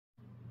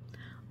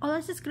all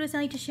this is good is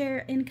I like to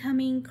share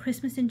incoming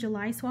Christmas in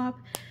July swap.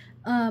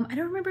 I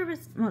don't remember if it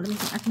was, well, let me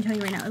see, I can tell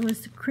you right now. It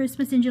was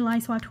Christmas in July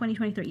swap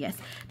 2023. Yes,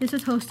 this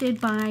was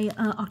hosted by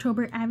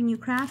October Avenue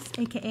Crafts,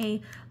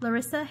 aka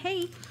Larissa.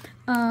 Hey,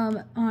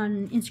 on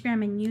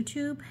Instagram and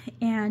YouTube.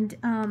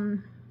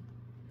 And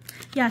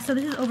yeah, so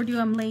this is overdue.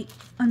 I'm late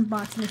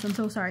unboxing this. I'm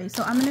so sorry.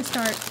 So I'm gonna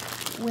start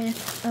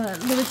with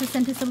Larissa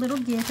sent us a little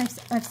gift.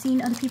 I've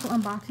seen other people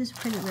unbox this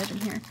pretty ribbon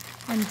here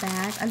and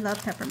bag. I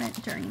love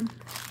peppermint during,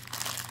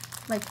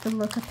 like, the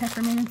look of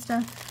peppermint and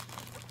stuff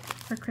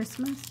for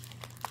Christmas.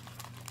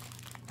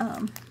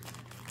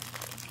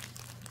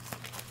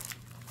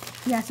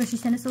 Yeah, so she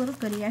sent us a little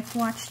goodie. I've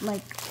watched,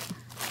 like,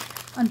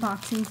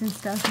 unboxings and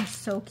stuff. They're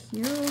so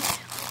cute.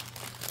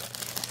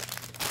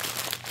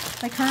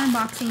 Like her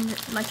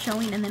unboxing, like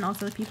showing, and then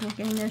also the people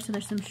getting there. So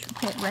there's some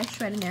red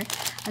shred in there.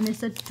 And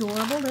this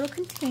adorable little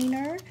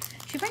container.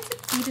 She finds the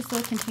cutest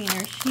little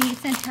container. She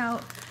sent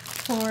out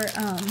for,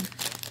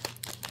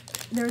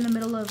 they're in the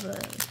middle of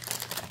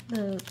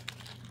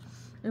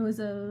it was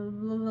a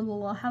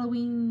little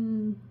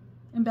Halloween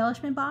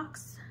embellishment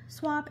box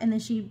swap, and then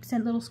she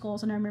sent little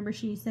skulls, and I remember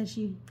she said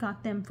she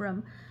got them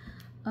from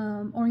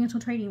Oriental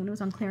Trading when it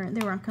was on clearance.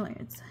 They were on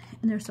clearance,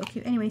 and they're so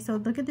cute. Anyway, so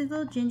look at this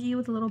little Gingy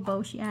with a little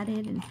bow she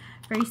added, and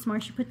very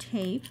smart. She put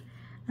tape,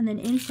 and then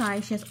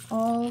inside she has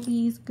all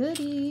these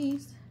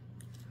goodies.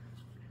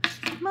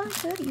 My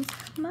goodies,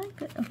 my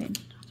good. Okay,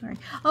 sorry.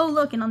 Oh,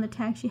 look, and on the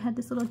tag she had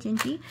this little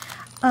Gingy.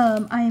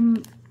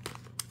 I'm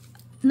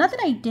not that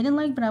I didn't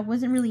like, but I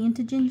wasn't really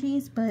into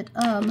Gingys, but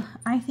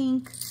I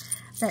think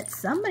that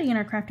somebody in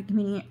our crafting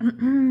community, you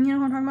know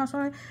what I'm talking about,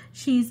 sorry,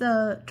 she's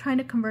trying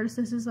to convert us.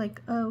 This is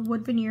like a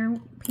wood veneer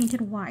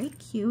painted white,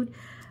 cute.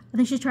 I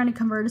think she's trying to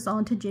convert us all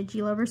into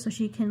Gingy lovers so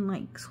she can,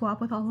 like, swap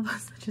with all of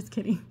us. Just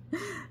kidding.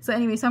 So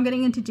anyway, so I'm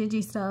getting into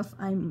Gingy stuff.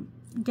 I'm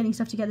getting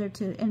stuff together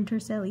to enter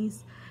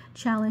Sally's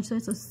challenge. So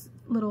it's those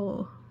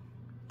little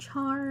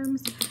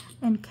charms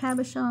and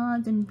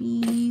cabochons and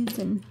beads,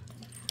 and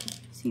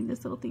see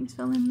this little things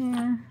fell in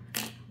there.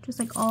 Just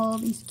like all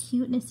these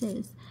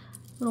cutenesses.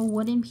 Little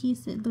wooden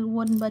pieces, little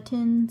wooden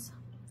buttons.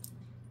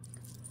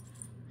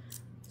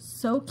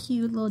 So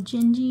cute, little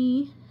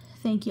Gingy.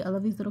 Thank you. I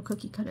love these little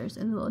cookie cutters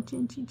and the little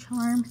Gingy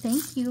charm.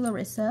 Thank you,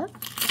 Larissa.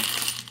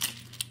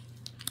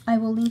 I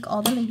will link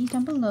all the ladies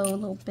down below. A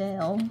little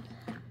bell.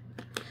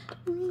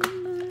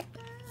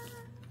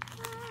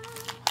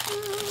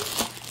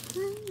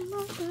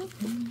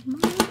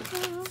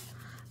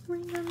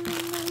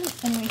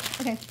 Anyway,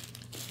 okay.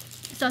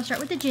 So I'll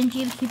start with the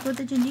Gingy. Let's keep with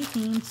the Gingy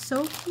theme.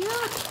 So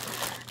cute.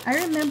 I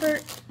don't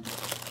remember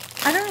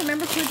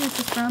who this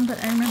is from,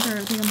 but I remember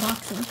the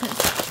unboxing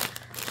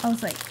because I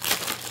was like,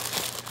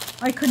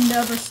 I could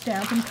never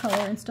stamp and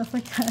color and stuff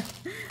like that.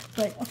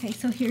 But okay,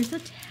 so here's the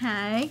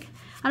tag.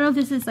 I don't know if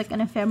this is like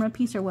an ephemera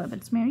piece or what, but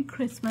it's Merry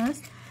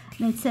Christmas.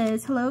 And it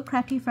says, hello,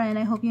 crafty friend.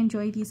 I hope you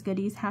enjoy these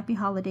goodies. Happy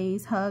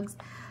holidays. Hugs,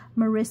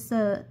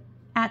 Marissa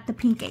at the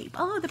Pink Ape.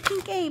 Oh, the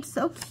Pink Ape.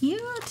 So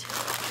cute.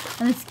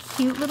 And this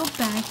cute little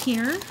bag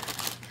here.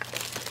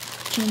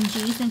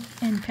 Gingies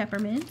and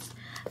peppermints.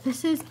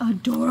 This is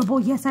adorable.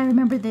 Yes, I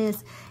remember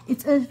this.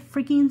 It's a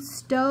freaking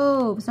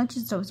stove. It's not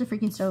just a stove, it's a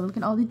freaking stove. Look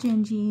at all the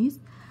Gingies.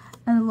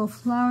 And the little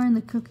flower and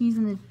the cookies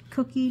and the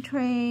cookie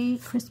tray.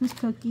 Christmas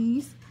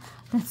cookies.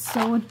 That's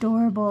so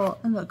adorable.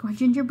 And look, our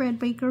gingerbread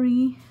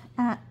bakery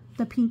at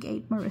the Pink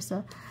Ape,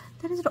 Marissa.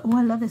 That is, oh,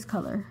 I love this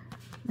color.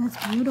 That's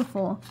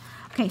beautiful.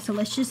 Okay, so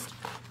let's just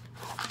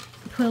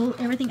pull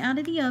everything out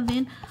of the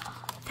oven.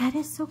 That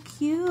is so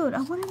cute. I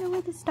want to know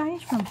where this die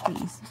is from,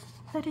 please.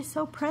 That is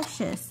so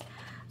precious.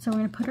 So we're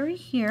going to put her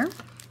here.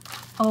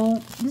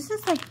 Oh, this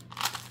is like,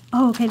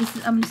 oh, okay, this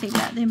is, I'm going to say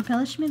that. The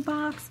embellishment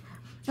box.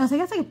 I was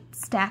like, that's like a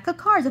stack of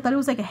cards. I thought it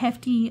was like a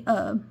hefty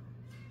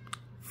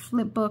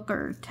flip book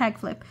or tag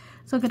flip.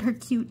 So look at her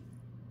cute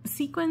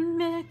sequin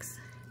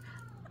mix.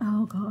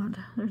 Oh, God.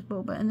 There's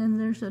boba. And then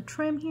there's a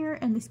trim here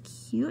and this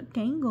cute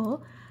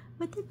dangle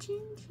with the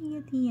Gingy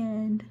at the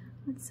end.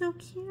 It's so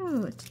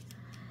cute.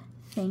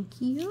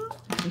 Thank you.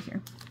 Over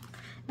here.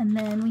 And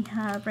then we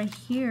have right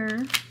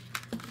here,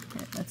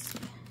 let's see.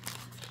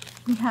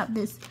 We have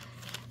this,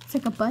 it's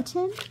like a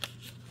button,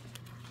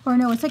 or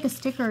no, it's like a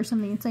sticker or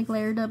something. It's like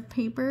layered up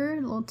paper,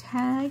 a little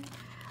tag.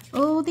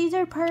 Oh, these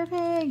are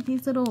perfect.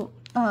 These little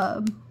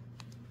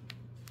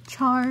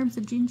charms,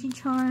 the Gingy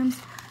charms.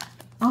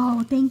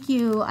 Oh, thank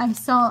you. I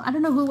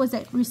don't know who was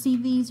that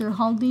received these or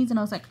hauled these, and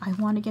I was like, I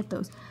want to get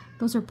those.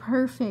 Those are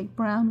perfect.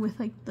 Brown with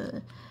like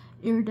the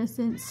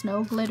iridescent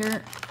snow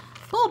glitter.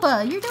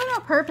 Bulba, you're doing it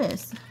on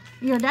purpose.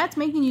 Your dad's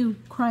making you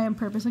cry on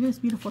purpose. Look at this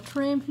beautiful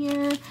trim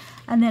here.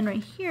 And then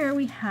right here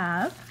we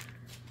have,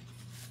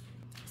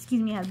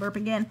 excuse me, I had to burp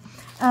again.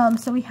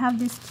 So we have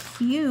this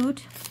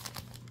cute,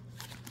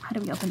 how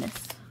do we open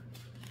this?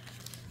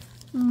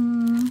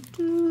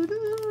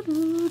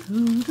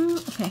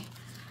 Okay.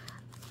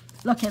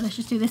 Okay, let's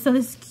just do this. So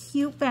this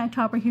cute bag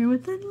topper here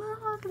with the,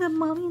 look, the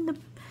mommy and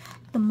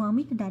the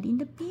mommy, the daddy,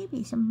 and the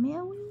baby. So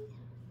Maui.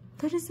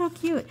 That is so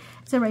cute.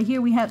 So right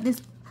here we have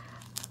this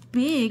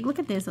big, look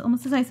at this,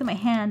 almost the size of my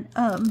hand,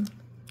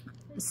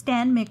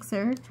 stand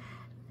mixer.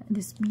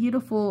 This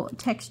beautiful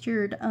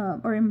textured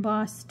or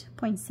embossed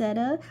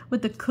poinsettia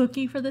with the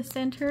cookie for the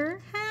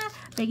center.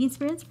 Baking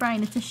Spirits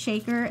Brian. It's a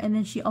shaker, and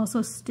then she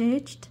also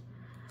stitched.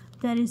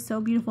 That is so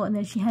beautiful. And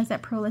then she has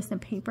that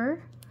pearlescent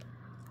paper.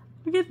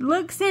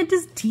 Look,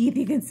 Santa's teeth.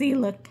 You can see.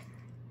 Look,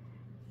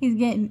 he's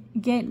getting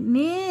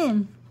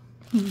in.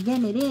 He's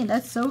getting it in.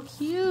 That's so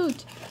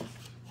cute.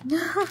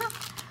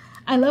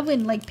 I love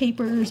when like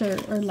papers or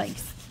like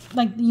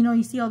you know,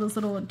 you see all those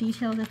little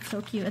details. That's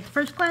so cute. At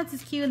first glance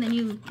it's cute, and then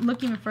you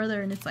look even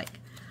further and it's like,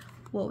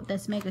 whoa,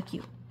 that's mega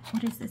cute.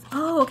 What is this?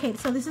 Oh, okay,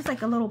 so this is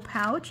like a little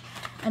pouch,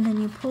 and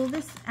then you pull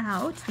this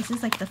out. This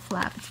is like the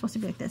flap. It's supposed to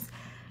be like this.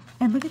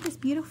 And look at this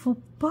beautiful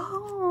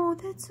bow.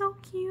 That's so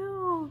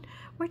cute.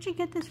 Where'd you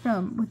get this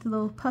from? With the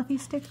little puffy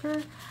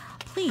sticker?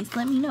 Please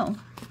let me know.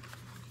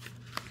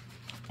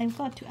 I've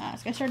got to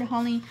ask. I started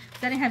hauling,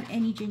 because I didn't have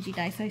any gingy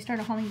dies, so I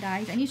started hauling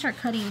dies. I need to start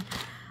cutting.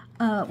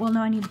 Well, no,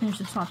 I need to finish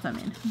the swaps I'm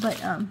in.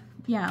 But,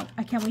 yeah,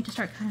 I can't wait to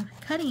start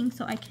cutting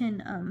so I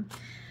can,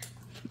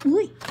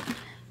 oh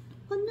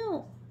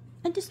no,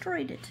 I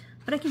destroyed it.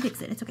 But I can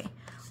fix it. It's okay.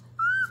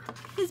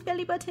 His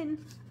belly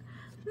button.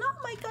 Not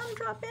my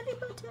gumdrop belly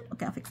button.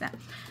 Okay, I'll fix that.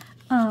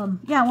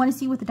 Yeah, I want to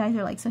see what the dies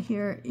are like. So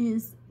here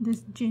is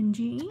this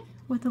gingy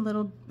with a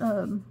little,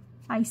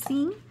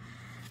 icing.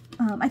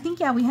 I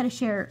think, yeah, we had to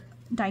share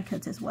die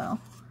cuts as well.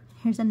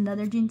 Here's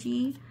another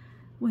gingy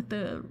with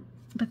the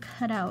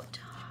cutout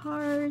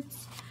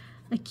hearts.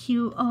 The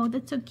cute, oh,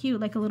 that's so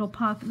cute, like a little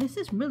pocket. This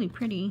is really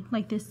pretty,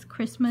 like this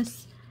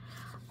Christmas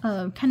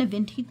kind of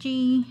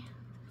vintagey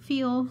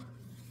feel.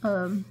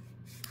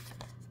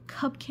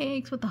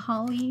 Cupcakes with the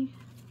holly.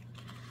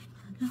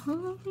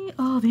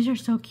 Oh, these are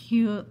so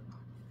cute.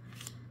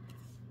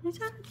 These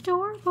are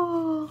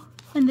adorable.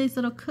 And this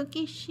little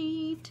cookie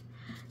sheet.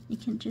 You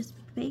can just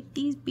bake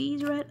these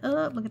bees right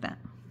up. Look at that.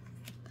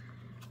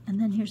 And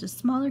then here's a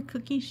smaller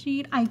cookie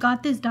sheet. I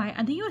got this die.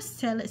 I think it was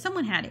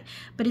someone had it,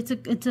 but it's a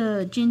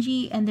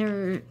gingy, and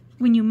they're,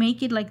 when you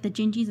make it, like the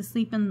gingy's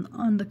asleep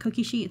on the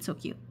cookie sheet. It's so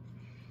cute.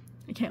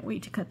 I can't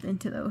wait to cut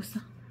into those.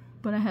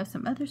 But I have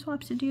some other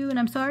swaps to do, and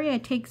I'm sorry I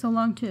take so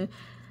long to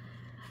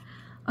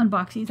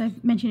unbox these.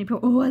 I've mentioned it before.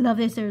 Oh, I love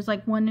this. There's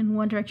like one in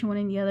one direction, one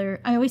in the other.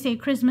 I always say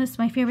Christmas.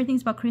 My favorite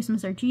things about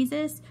Christmas are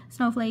Jesus,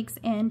 snowflakes,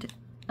 and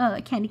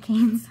candy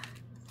canes.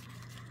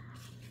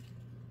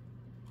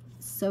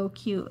 So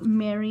cute.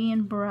 Merry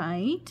and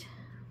bright.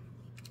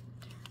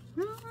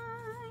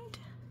 Right.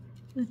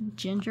 The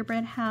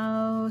gingerbread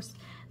house.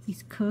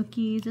 These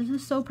cookies. This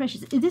is so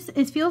precious.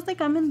 It feels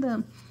like I'm in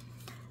the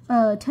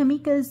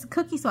Tamika's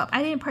cookie swap.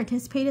 I didn't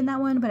participate in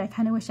that one, but I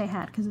kind of wish I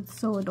had because it's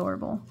so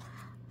adorable.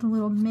 The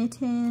little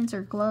mittens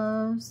or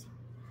gloves.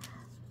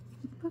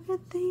 Look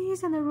at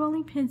these and the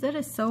rolling pins. That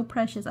is so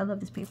precious. I love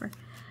this paper.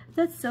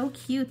 That's so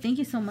cute. Thank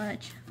you so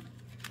much.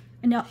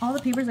 And now all the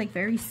paper is like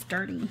very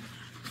sturdy.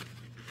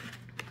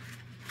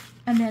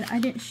 And then I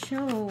didn't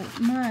show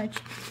much,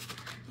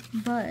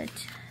 but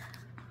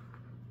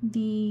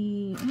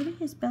where did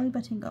his belly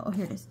button go? Oh,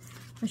 here it is.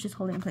 Let's just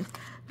hold it in place.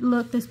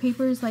 Look, this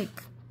paper is like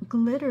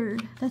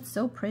glittered. That's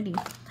so pretty.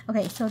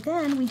 Okay, so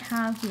then we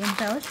have the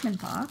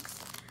embellishment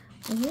box.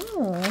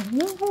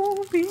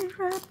 Ooh, bead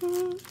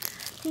wrapping.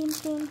 Ding,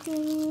 ding,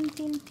 ding,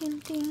 ding, ding,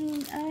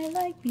 ding. I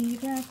like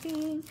bead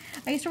wrapping.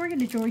 I used to work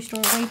at a jewelry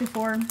store way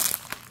before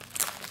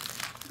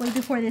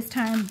this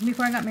time,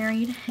 before I got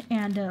married,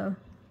 and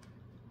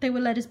they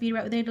would let us bead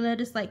wrap. They'd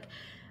let us like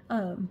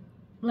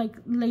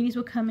ladies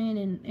would come in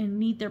and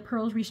need their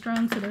pearls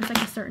restrung. So there was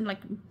like a certain like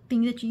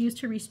thing that you use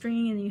to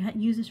restring, and you had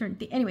use a certain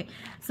thing. Anyway,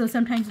 so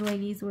sometimes the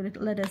ladies would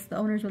let us, the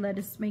owners would let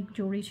us make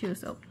jewelry too.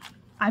 So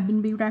I've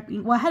been bead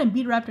wrapping. Well, I hadn't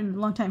bead wrapped in a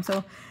long time,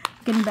 so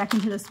getting back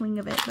into the swing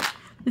of it. But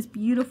this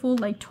beautiful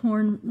like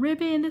torn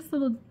ribbon, this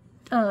little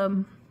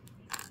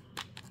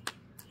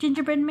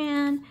gingerbread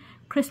man,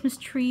 Christmas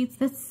treats.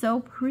 That's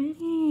so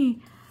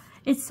pretty.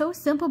 It's so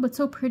simple but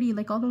so pretty,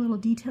 like all the little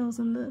details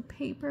on the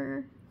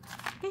paper.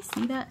 You guys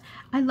see that?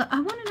 I want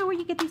to know where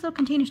you get these little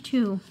containers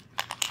too,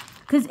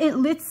 because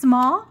it's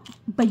small,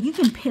 but you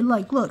can put,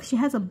 like, look, she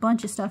has a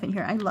bunch of stuff in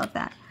here. I love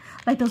that.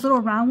 Like those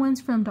little round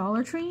ones from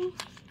Dollar Tree,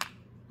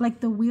 like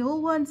the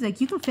wheel ones, like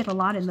you can fit a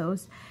lot in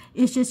those.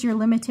 It's just you're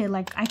limited.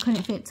 Like I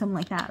couldn't fit something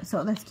like that,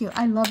 so that's cute.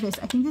 I love this.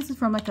 I think this is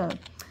from like a,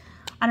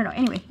 I don't know.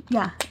 Anyway,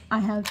 yeah,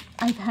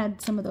 I've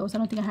had some of those. I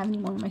don't think I have any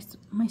more in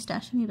my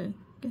stash. I need to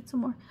get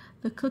some more.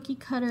 The cookie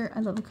cutter. I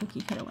love the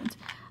cookie cutter ones.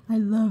 I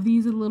love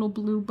these little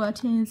blue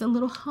buttons. A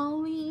little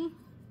holly.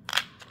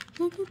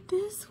 Look at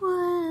this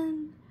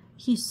one.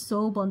 He's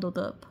so bundled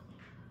up.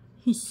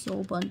 He's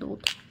so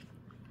bundled.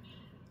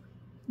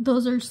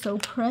 Those are so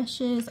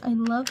precious. I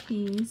love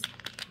these.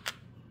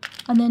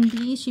 And then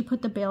these, she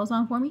put the bails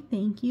on for me.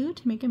 Thank you.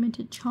 To make them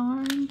into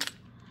charms.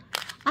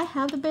 I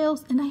have the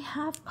bails, and I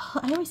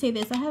always say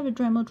this, I have a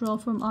Dremel drill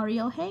from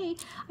Ariel. Hey,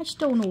 I just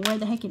don't know where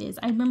the heck it is.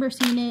 I remember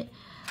seeing it.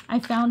 I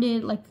found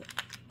it, like,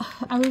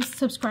 I was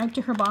subscribed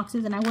to her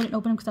boxes, and I wouldn't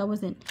open them because I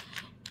wasn't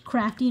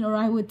crafting, or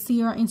I would see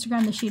her on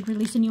Instagram that she'd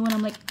released a new one.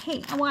 I'm like,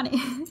 hey, I want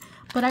it.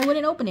 But I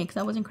wouldn't open it because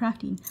I wasn't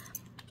crafting.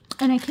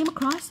 And I came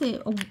across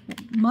it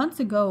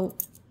months ago,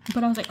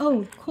 but I was like,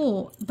 oh,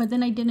 cool. But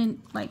then I didn't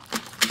like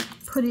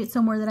put it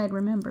somewhere that I'd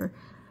remember.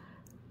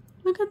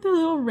 Look at the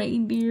little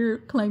reindeer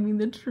climbing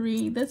the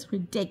tree. That's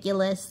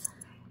ridiculous.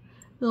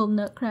 Little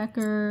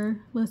nutcracker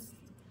with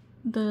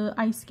the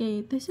ice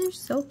skate. This is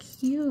so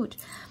cute.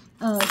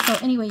 So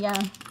anyway, yeah,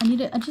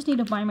 I just need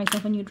to buy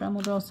myself a new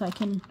Dremel drill so I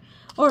can,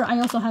 or I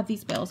also have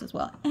these bells as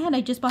well. And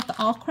I just bought the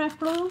All Craft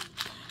Blue.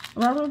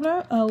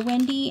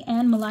 Wendy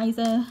and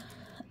Melissa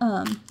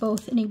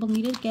both enabled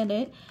me to get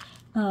it.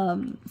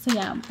 So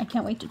yeah, I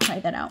can't wait to try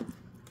that out.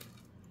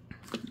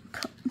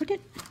 Look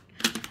at,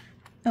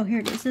 oh, here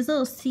it is. This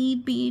little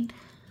seed bead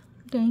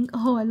thing.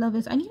 Oh, I love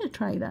this. I need to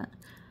try that.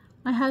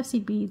 I have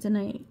seed beads and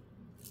I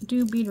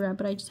do bead wrap,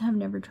 but I just have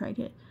never tried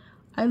it.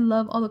 I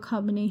love all the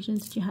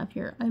combinations that you have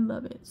here. I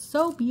love it.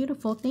 So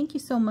beautiful. Thank you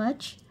so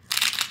much.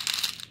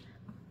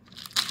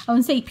 I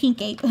wouldn't say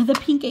pink ape. The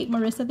pink ape,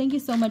 Marissa. Thank you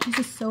so much. This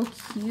is so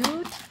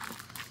cute.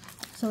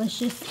 So let's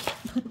just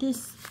put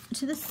this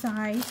to the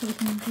side so we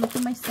can look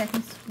at my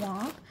second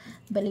swap.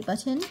 Belly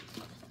button.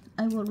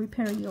 I will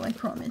repair you, I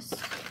promise.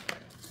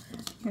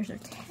 Here's her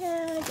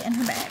tag and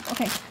her bag.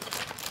 Okay.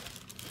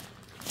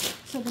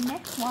 So the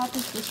next swap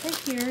is this right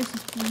here. It's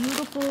this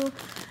beautiful,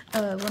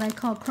 what I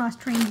call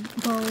cross-train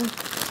bow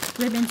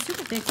ribbon.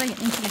 Super thick, like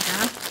 1.5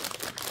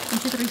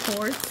 inches,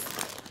 1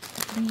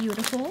 3/4.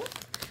 Beautiful.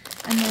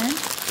 And then,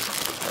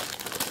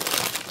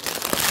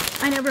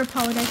 I never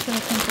apologize for the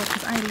pencil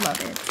because I love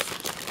it.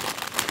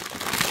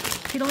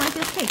 If you don't like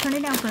this, okay, turn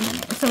it down for a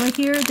minute. So right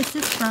here, this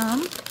is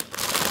from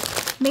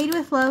Made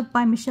with Love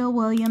by Michelle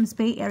Williams,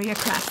 Bay Area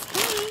Crafts.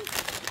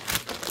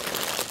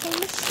 Hey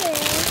Michelle.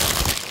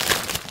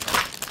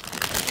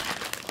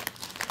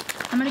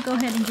 I'm gonna go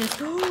ahead and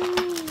just, oh,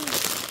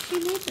 she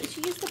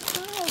used the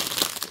pouch.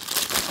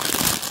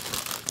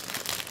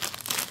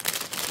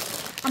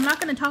 I'm not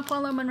gonna talk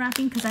while I'm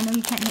unwrapping because I know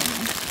you can't hear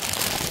me.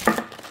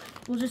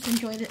 We'll just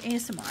enjoy the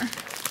ASMR.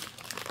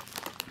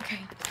 Okay.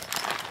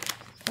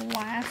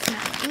 Last now.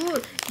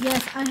 Ooh,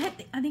 yes,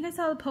 I think I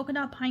saw the polka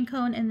dot pine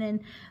cone and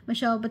then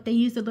Michelle, but they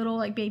use the little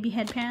like baby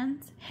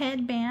headbands,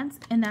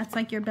 and that's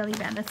like your belly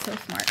band. That's so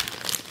smart.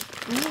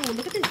 Ooh,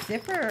 look at this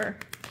zipper.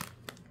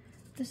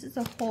 This is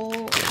a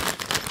whole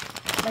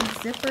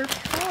like zipper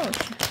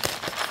pouch.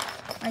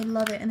 I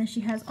love it. And then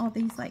she has all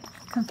these like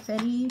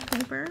confetti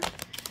paper.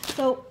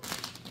 So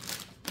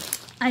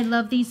I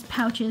love these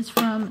pouches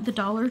from the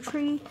Dollar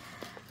Tree.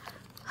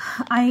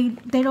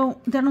 They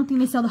don't think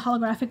they sell the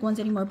holographic ones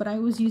anymore, but I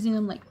was using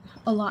them like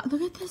a lot.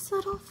 Look at this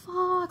little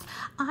fox.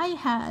 I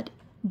had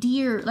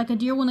deer, like a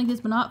deer one like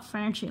this, but not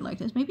fancy like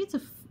this. Maybe it's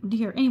a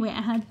deer. Anyway,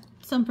 I had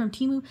some from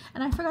Temu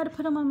and I forgot to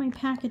put them on my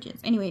packages.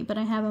 Anyway, but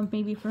I have them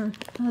maybe for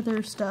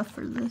other stuff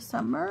for the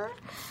summer.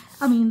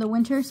 I mean the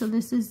winter. So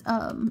this is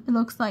it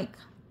looks like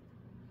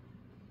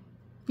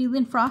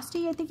Feelin'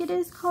 Frosty, I think it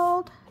is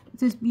called.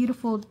 It's this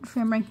beautiful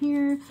trim right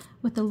here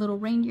with the little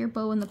reindeer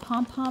bow and the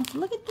pom-poms.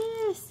 Look at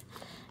this.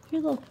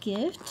 Your little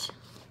gift.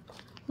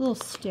 Little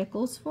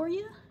stickles for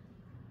you.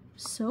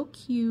 So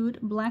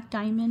cute. Black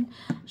diamond.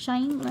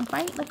 Shine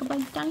bright like a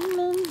black diamond.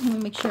 Let me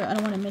make sure I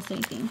don't want to miss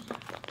anything.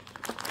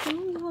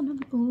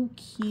 Oh,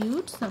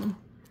 cute. Some,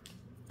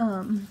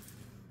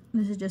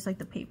 this is just like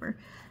the paper.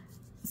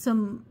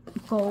 Some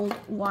gold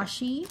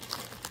washi.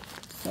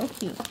 So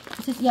cute.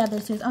 This is, yeah,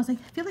 this is, I was like,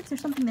 I feel like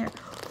there's something there.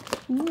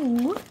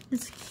 Ooh,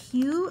 this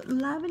cute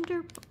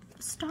lavender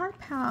star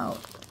pouch,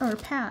 or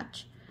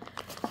patch.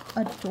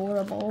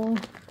 Adorable.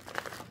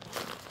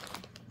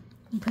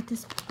 And put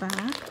this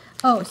back.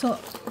 Oh, so,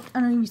 I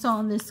don't know if you saw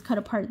on this cut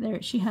apart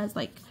there, she has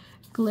like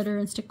glitter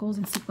and stickles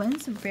and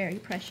sequins. Very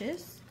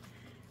precious.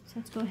 So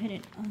let's go ahead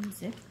and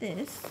unzip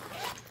this.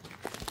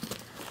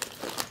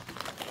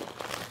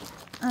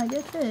 I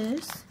get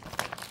this.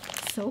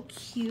 So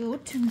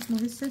cute. And let's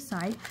move this to the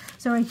side.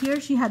 So right here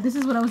she had, this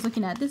is what I was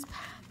looking at. This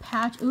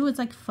patch, ooh, it's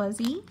like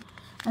fuzzy.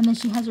 And then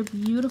she has her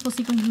beautiful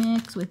sequin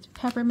mix with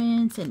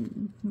peppermints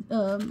and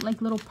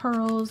like little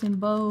pearls and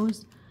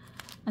bows.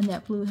 And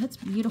that blue, that's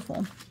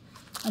beautiful.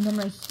 And then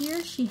right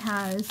here she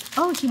has,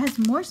 oh, she has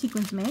more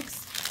sequins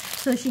mix.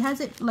 So she has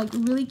it like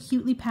really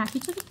cutely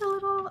packaged. Look at the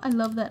little, I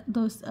love that,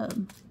 those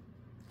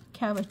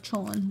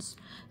cabochons.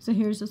 So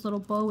here's this little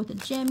bow with a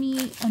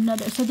gemmy,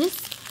 another, so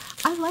this,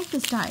 I like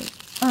this die.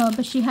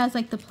 But she has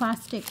like the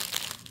plastic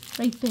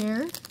right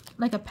there,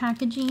 like a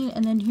packaging.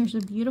 And then here's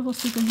a beautiful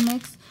sequins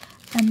mix.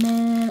 And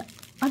then,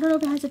 I don't know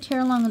if it has a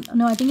tear along.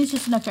 No, I think it's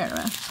just an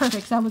ephemera. Perfect,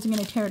 because I wasn't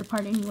going to tear it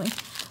apart anyway.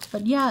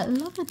 But yeah, I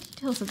love the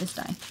details of this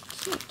die.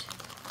 Cute.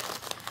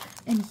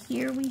 And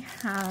here we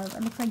have,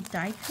 it looks like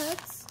die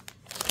cuts.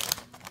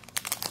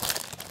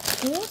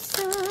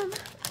 Awesome.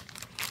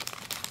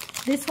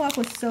 This swap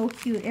was so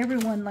cute.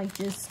 Everyone like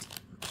just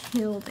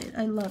killed it.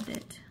 I loved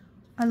it.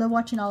 I love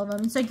watching all of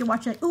them. It's like you're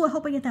watching like, oh, I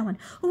hope I get that one.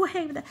 Oh, I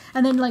hate that.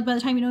 And then like by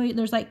the time you know it,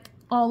 there's like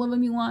all of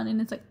them you want. And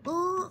it's like,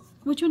 oh,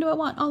 which one do I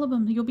want? All of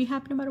them. You'll be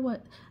happy no matter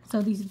what.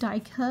 So these die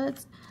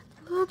cuts.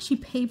 Look, she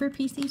paper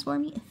pieced these for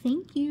me.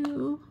 Thank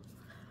you.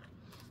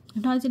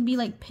 If not, it's going to be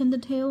like pin the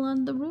tail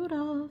on the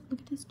Rudolph. Look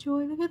at this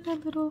joy. Look at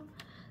that little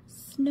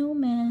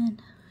snowman.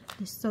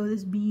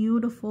 This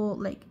beautiful,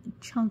 like,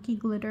 chunky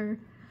glitter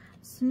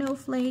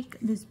snowflake.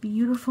 This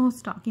beautiful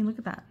stocking. Look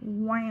at that.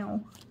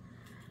 Wow.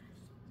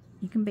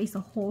 You can base a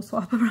whole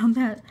swap around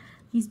that.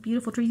 These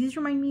beautiful trees. These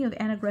remind me of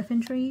Anna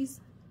Griffin trees.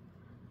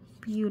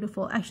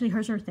 Beautiful. Actually,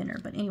 hers are thinner,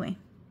 but anyway.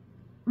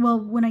 Well,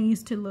 when I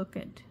used to look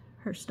at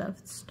her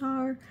stuff,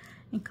 star,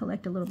 and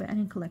collect a little bit. I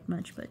didn't collect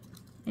much, but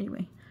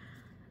anyway.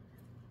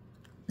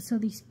 So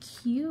these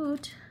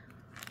cute,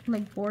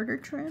 like, border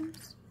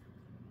trims.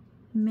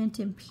 Mint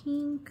and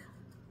pink.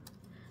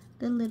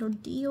 The little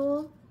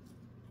deal.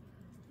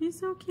 He's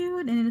so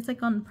cute. And it's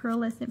like on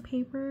pearlescent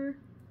paper.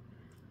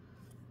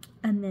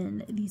 And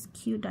then these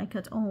cute die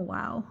cuts. Oh,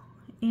 wow.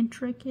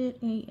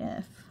 Intricate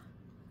AF.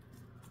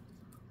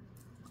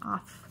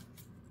 Off.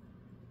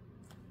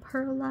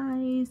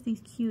 Pearlized.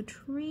 These cute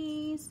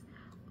trees.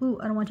 Ooh,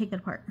 I don't want to take that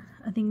apart.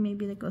 I think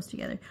maybe that goes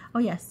together. Oh,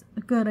 yes.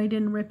 Good. I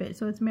didn't rip it.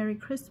 So it's Merry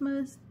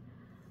Christmas.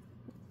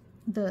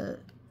 The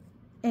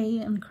A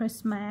in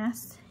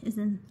Christmas is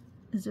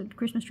a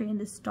Christmas tree, and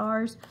the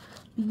stars.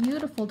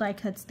 Beautiful die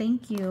cuts.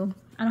 Thank you.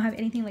 I don't have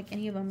anything like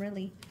any of them,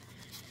 really.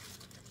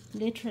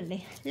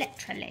 Literally.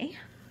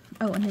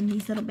 Oh, and then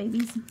these little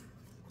babies.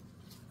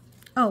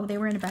 Oh, they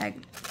were in a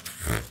bag.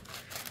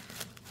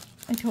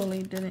 I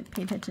totally didn't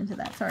pay attention to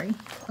that. Sorry.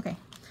 Okay.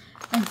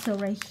 And so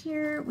right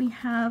here we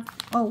have,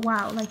 oh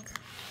wow, like,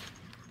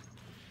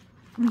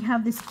 we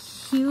have this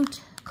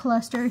cute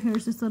cluster.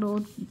 Here's this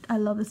little, I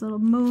love this little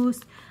moose.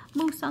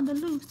 Moose on the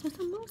loose. There's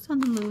a moose on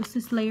the loose.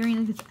 This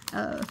layering, this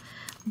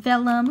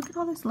vellum. Look at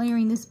all this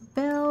layering. This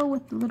bell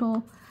with the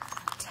little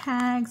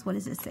tags. What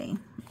does it say?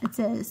 It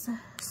says,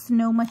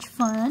 Snow Much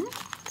Fun.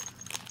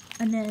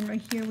 And then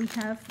right here we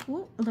have,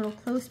 ooh, a little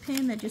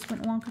clothespin that just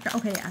went wonka.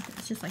 Okay, yeah,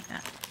 it's just like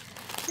that.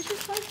 It's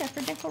just like that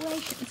for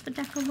decoration. It's for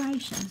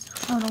decorations.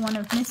 Oh, I don't want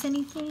to miss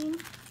anything.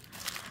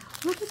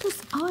 Look at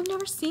this. Oh, I've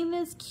never seen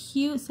this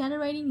cute Santa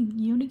riding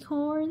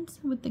unicorns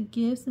with the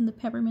gifts and the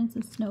peppermints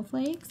and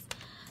snowflakes.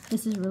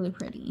 This is really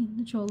pretty.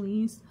 The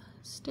Jolie's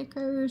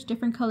stickers,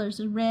 different colors.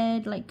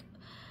 Red, like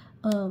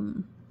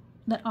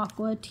that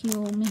aqua,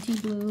 teal, minty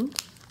blue.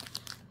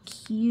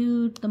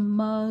 Cute. The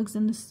mugs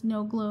and the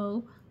snow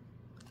globe.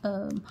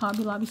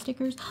 Hobby Lobby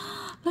stickers.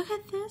 Look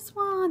at this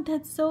one.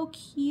 That's so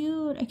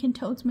cute. I can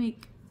totes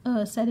make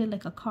set it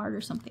like a card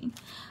or something.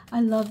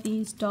 I love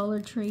these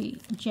Dollar Tree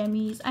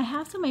jemmies. I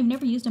have some. I've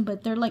never used them,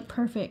 but they're like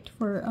perfect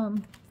for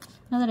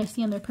now that I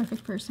see them, they're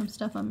perfect for some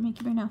stuff I'm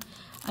making right now.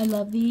 I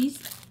love these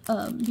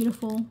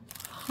beautiful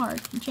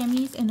heart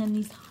jemmies, and then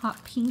these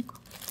hot pink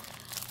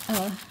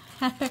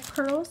halfback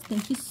pearls.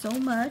 Thank you so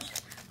much.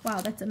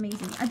 Wow, that's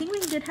amazing. I think we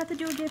did have to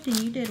do a gift, and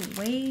you did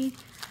way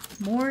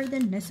more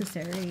than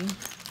necessary.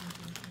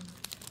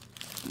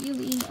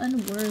 Feeling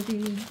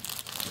unworthy.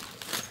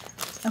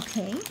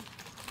 Okay.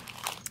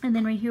 And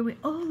then right here we,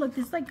 oh look,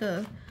 this is like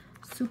a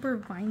super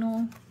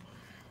vinyl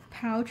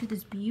pouch with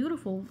this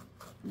beautiful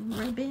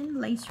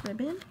ribbon, lace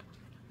ribbon.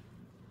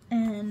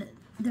 And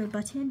their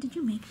button, did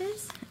you make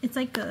this? It's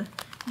like a,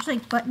 just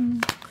like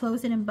button,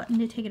 close it and button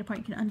to take it apart.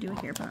 You can undo it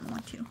here, but I don't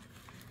want to.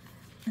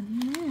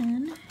 And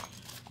then,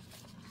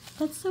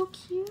 that's so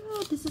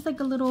cute. This is like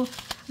a little,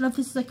 I don't know if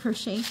this is a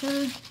crochet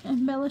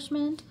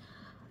embellishment.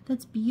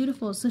 That's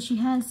beautiful. So she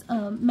has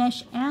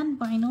mesh and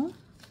vinyl.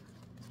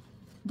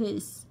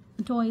 This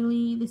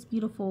doily, this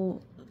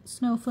beautiful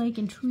snowflake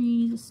and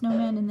trees, a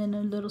snowman, and then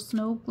a little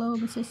snow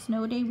globe. It says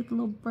snow day with a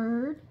little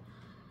bird.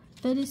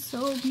 That is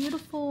so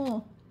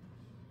beautiful.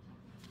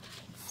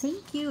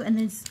 Thank you. And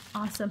this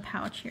awesome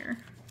pouch here.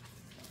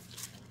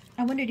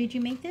 I wonder, did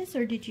you make this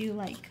or did you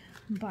like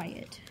buy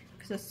it?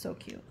 Because it's so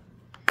cute.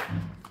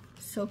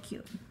 So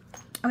cute.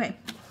 Okay.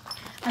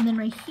 And then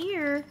right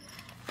here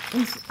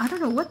is, I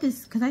don't know what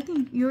this, because I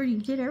think you already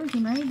did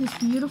everything, right? This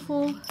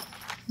beautiful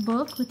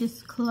book with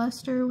this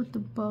cluster with the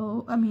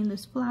bow, I mean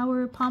this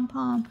flower,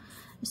 pom-pom.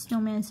 The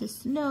snowman says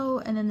snow,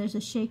 and then there's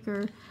a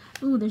shaker.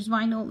 Ooh, there's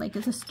vinyl, like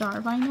it's a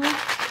star vinyl.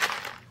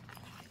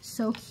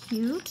 So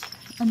cute.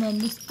 And then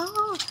this,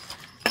 oh,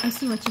 I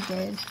see what you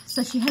did.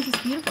 So she has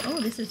this beautiful, oh,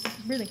 this is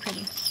really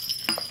pretty.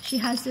 She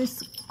has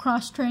this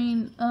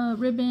cross-train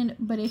ribbon,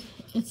 but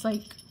it's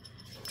like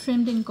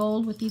trimmed in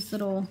gold with these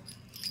little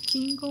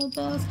jingle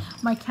bells.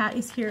 My cat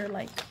is here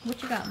like,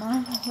 what you got,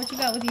 Mom? What you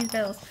got with these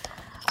bells?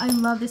 I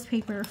love this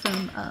paper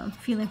from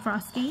Feeling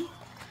Frosty.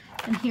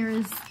 And here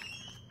is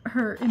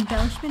her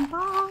embellishment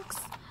box.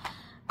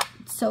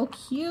 It's so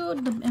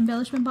cute, the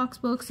embellishment box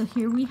book. So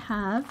here we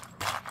have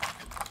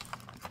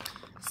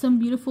some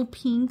beautiful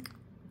pink,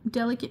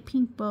 delicate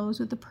pink bows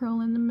with the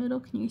pearl in the middle.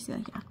 Can you see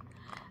that? Yeah.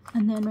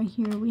 And then right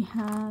here we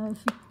have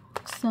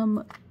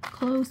some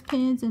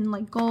clothespins and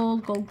like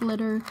gold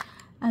glitter.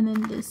 And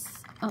then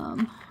this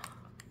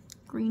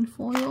green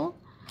foil.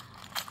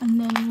 And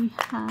then we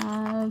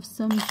have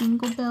some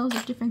jingle bells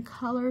of different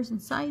colors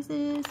and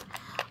sizes.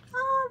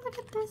 Oh, look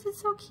at this.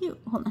 It's so cute.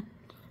 Hold on.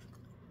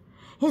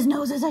 His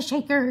nose is a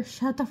shaker.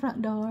 Shut the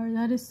front door.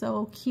 That is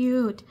so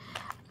cute.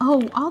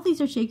 Oh, all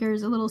these are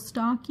shakers. A little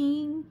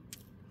stocking.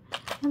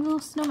 A little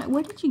snowman.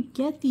 Where did you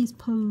get these,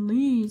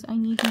 please? I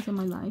need these in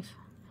my life.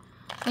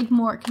 like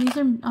more. These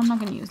are, I'm not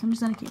going to use. I'm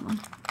just going to keep them.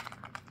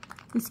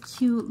 This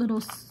cute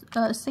little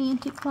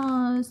Santa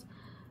Claus.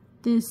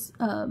 This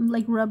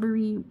like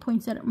rubbery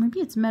poinsettia. Maybe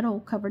it's metal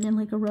covered in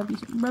like a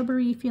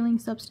rubbery feeling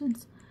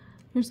substance.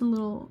 Here's a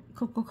little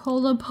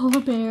Coca-Cola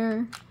polar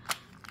bear,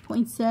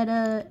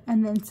 poinsettia,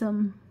 and then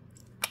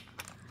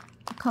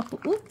a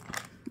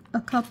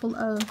couple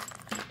of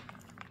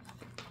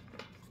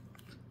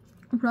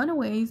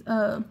Runaways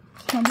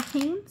candy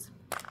canes,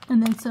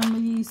 and then some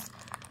of these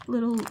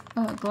little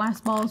glass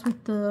balls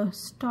with the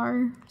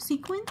star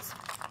sequins.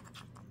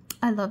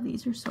 I love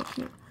these. They're so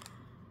cute.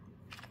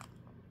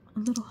 A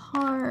little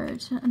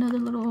heart, another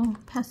little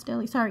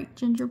pastel, sorry,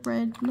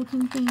 gingerbread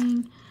looking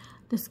thing.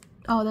 This,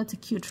 oh, that's a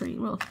cute tree,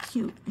 real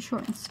cute,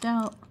 short and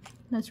stout.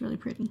 That's really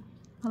pretty.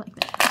 I like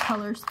that. The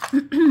colors.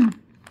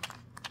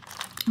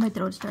 My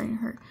throat's starting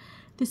to hurt.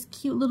 This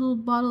cute little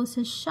bottle that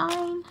says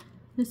shine.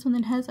 This one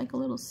that has like a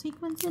little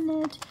sequence in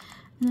it.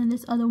 And then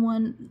this other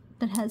one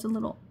that has a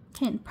little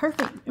pin.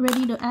 Perfect.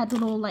 Ready to add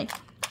little like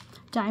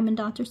diamond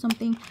dots or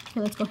something. Okay,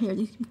 let's go here.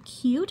 These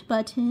cute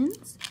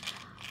buttons.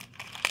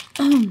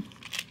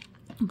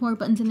 More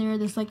buttons in there.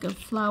 There's like a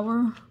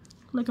flower,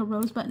 like a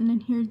rose button in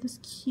here. This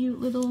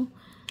cute little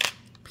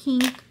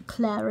pink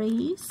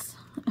Clarice.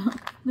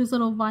 This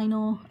little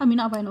vinyl, I mean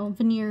not vinyl,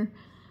 veneer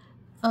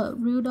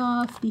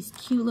Rudolph. These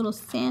cute little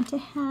Santa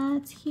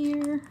hats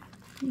here.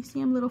 You see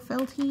them, little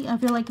felty. I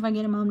feel like if I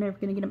get them, I'm never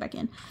gonna get them back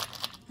in.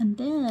 And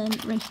then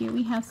right here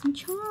we have some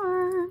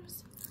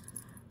charms.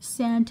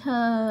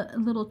 Santa, a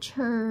little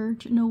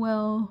church,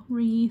 Noel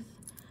wreath,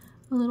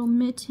 a little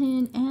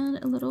mitten,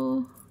 and a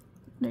little,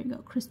 there you go,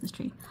 Christmas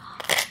tree.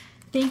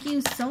 Thank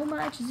you so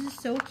much. This is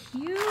so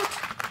cute.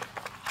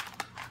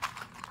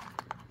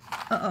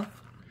 Uh-oh.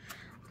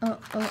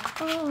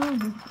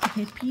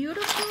 Okay, it's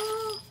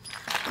beautiful.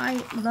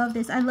 I love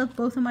this. I love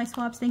both of my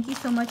swaps. Thank you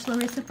so much,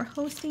 Larissa, for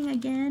hosting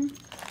again.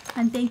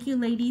 And thank you,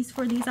 ladies,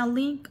 for these. I'll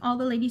link all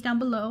the ladies down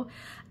below.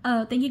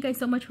 Thank you guys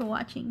so much for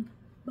watching.